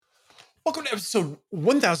Welcome to episode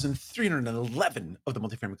 1311 of the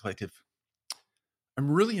Multifamily Collective.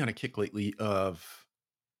 I'm really on a kick lately of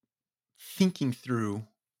thinking through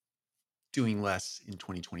doing less in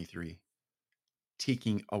 2023,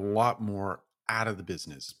 taking a lot more out of the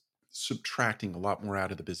business, subtracting a lot more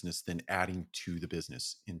out of the business than adding to the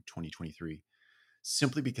business in 2023,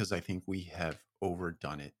 simply because I think we have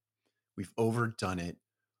overdone it. We've overdone it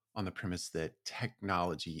on the premise that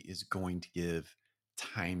technology is going to give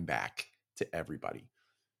time back to everybody.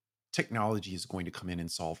 Technology is going to come in and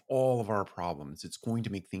solve all of our problems. It's going to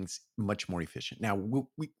make things much more efficient. Now,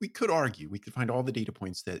 we could argue, we could find all the data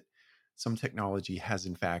points that some technology has,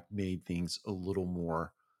 in fact, made things a little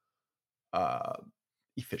more uh,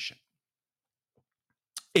 efficient.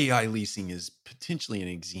 AI leasing is potentially an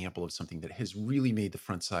example of something that has really made the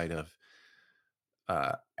front side of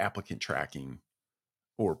applicant tracking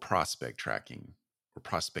or prospect tracking or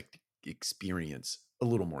prospect experience a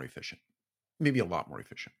little more efficient, maybe a lot more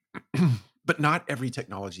efficient. But not every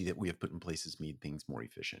technology that we have put in place has made things more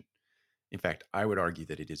efficient. In fact, I would argue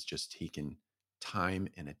that it has just taken time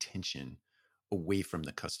and attention away from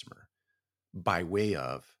the customer by way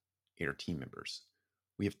of our team members.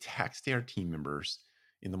 We have taxed our team members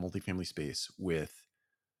in the multifamily space with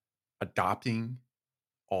adopting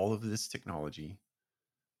all of this technology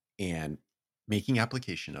and making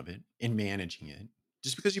application of it and managing it.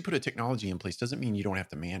 Just because you put a technology in place doesn't mean you don't have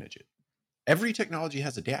to manage it. Every technology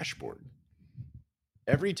has a dashboard.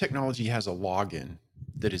 Every technology has a login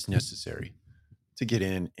that is necessary to get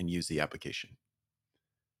in and use the application.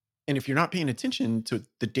 And if you're not paying attention to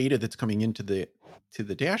the data that's coming into the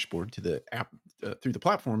dashboard, to the app, through the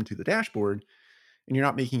platform to the dashboard, and you're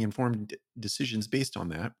not making informed decisions based on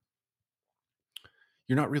that,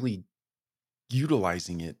 you're not really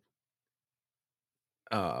utilizing it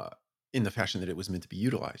in the fashion that it was meant to be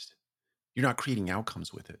utilized. You're not creating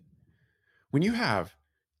outcomes with it. When you have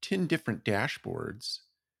 10 different dashboards,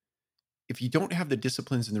 if you don't have the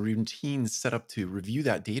disciplines and the routines set up to review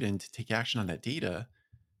that data and to take action on that data,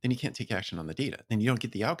 then you can't take action on the data. Then you don't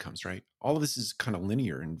get the outcomes, right? All of this is kind of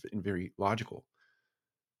linear and very logical.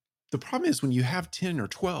 The problem is when you have 10 or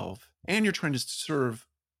 12 and you're trying to serve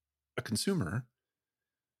a consumer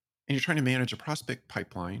and you're trying to manage a prospect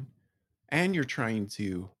pipeline and you're trying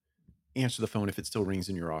to answer the phone if it still rings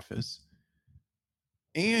in your office,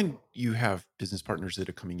 and you have business partners that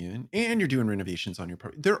are coming in and you're doing renovations on your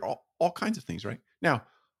property. There are all kinds of things, right? Now,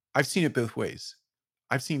 I've seen it both ways.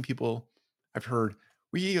 I've seen people, I've heard,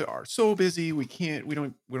 we are so busy, we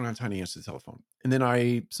don't have time to answer the telephone. And then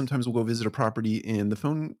I sometimes will go visit a property and the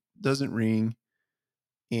phone doesn't ring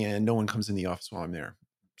and no one comes in the office while I'm there.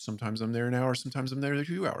 Sometimes I'm there an hour, sometimes I'm there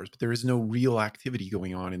 2 hours, but there is no real activity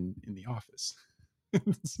going on in the office.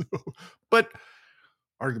 So, but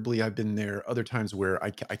arguably, I've been there other times where I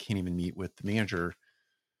can't even meet with the manager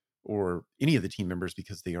or any of the team members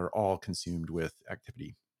because they are all consumed with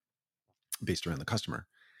activity based around the customer.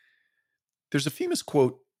 There's a famous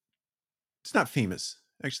quote. It's not famous,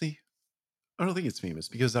 actually. I don't think it's famous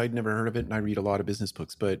because I'd never heard of it and I read a lot of business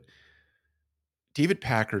books. But David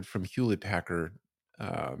Packard from Hewlett Packard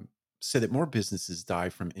said that more businesses die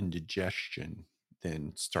from indigestion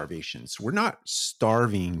than starvation. So we're not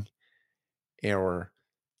starving our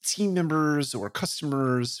team members or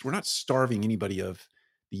customers. We're not starving anybody of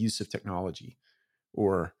the use of technology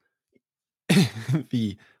or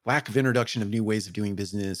the lack of introduction of new ways of doing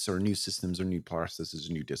business or new systems or new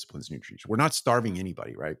processes, new disciplines, new trees. We're not starving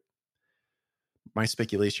anybody, right? My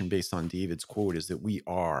speculation based on David's quote is that we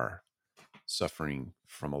are suffering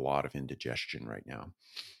from a lot of indigestion right now.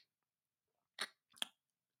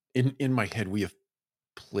 In my head, we have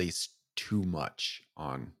placed too much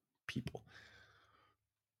on people.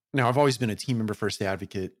 Now, I've always been a team member first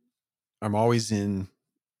advocate. I'm always in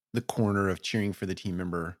the corner of cheering for the team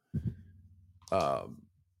member.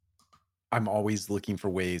 I'm always looking for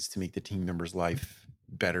ways to make the team member's life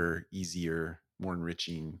better, easier, more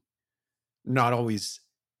enriching. Not always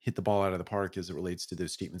hit the ball out of the park as it relates to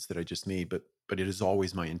those statements that I just made, but it is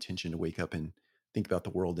always my intention to wake up and think about the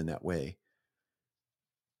world in that way.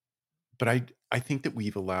 But I think that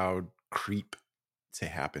we've allowed creep to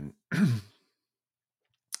happen.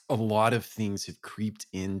 A lot of things have creeped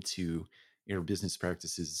into our business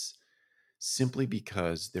practices simply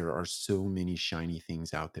because there are so many shiny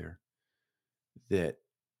things out there that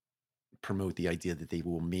promote the idea that they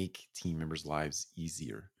will make team members' lives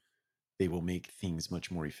easier. They will make things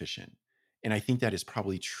much more efficient. And I think that is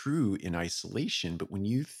probably true in isolation. But when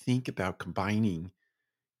you think about combining,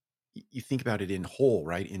 you think about it in whole,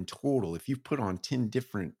 right? In total, if you've put on 10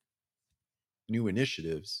 different new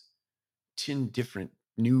initiatives, 10 different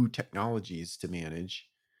new technologies to manage,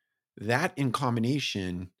 That in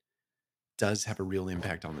combination does have a real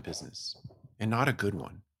impact on the business, and not a good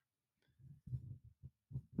one.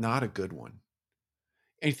 Not a good one.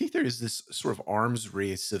 And I think there is this sort of arms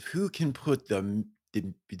race of who can put the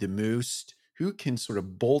most, who can sort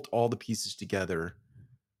of bolt all the pieces together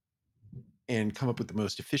and come up with the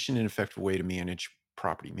most efficient and effective way to manage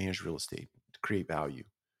property, manage real estate, to create value,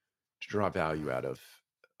 to draw value out of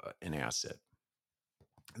an asset.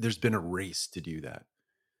 There's been a race to do that.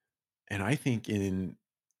 And I think in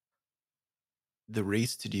the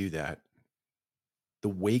race to do that, the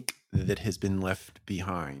wake that has been left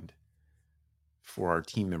behind for our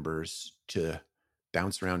team members to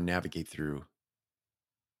bounce around, navigate through,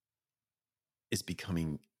 is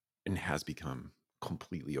becoming and has become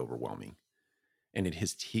completely overwhelming. And it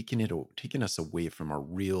has taken us away from our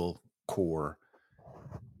real core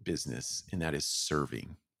business, and that is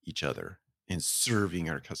serving each other and serving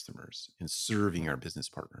our customers and serving our business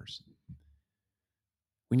partners.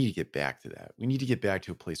 We need to get back to that. We need to get back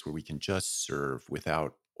to a place where we can just serve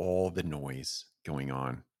without all the noise going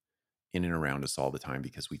on in and around us all the time,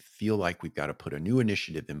 because we feel like we've got to put a new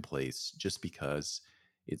initiative in place just because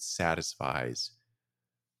it satisfies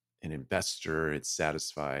an investor, it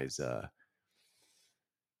satisfies a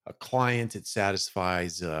client, it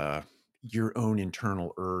satisfies your own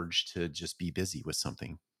internal urge to just be busy with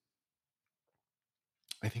something.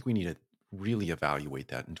 I think we need to really evaluate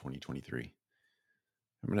that in 2023.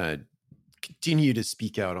 I'm going to continue to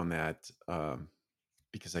speak out on that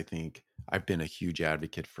because I think I've been a huge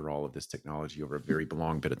advocate for all of this technology over a very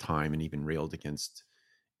long bit of time, and even railed against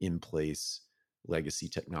in place legacy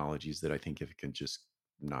technologies that I think have just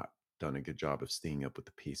not done a good job of staying up with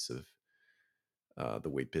the pace of the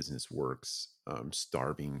way business works,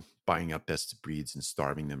 buying up best of breeds and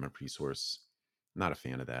starving them of resource. Not a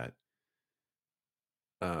fan of that.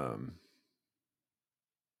 But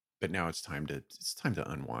now it's time to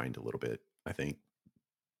unwind a little bit. I think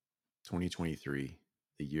 2023,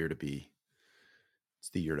 the year to be. It's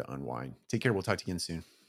the year to unwind. Take care. We'll talk to you again soon.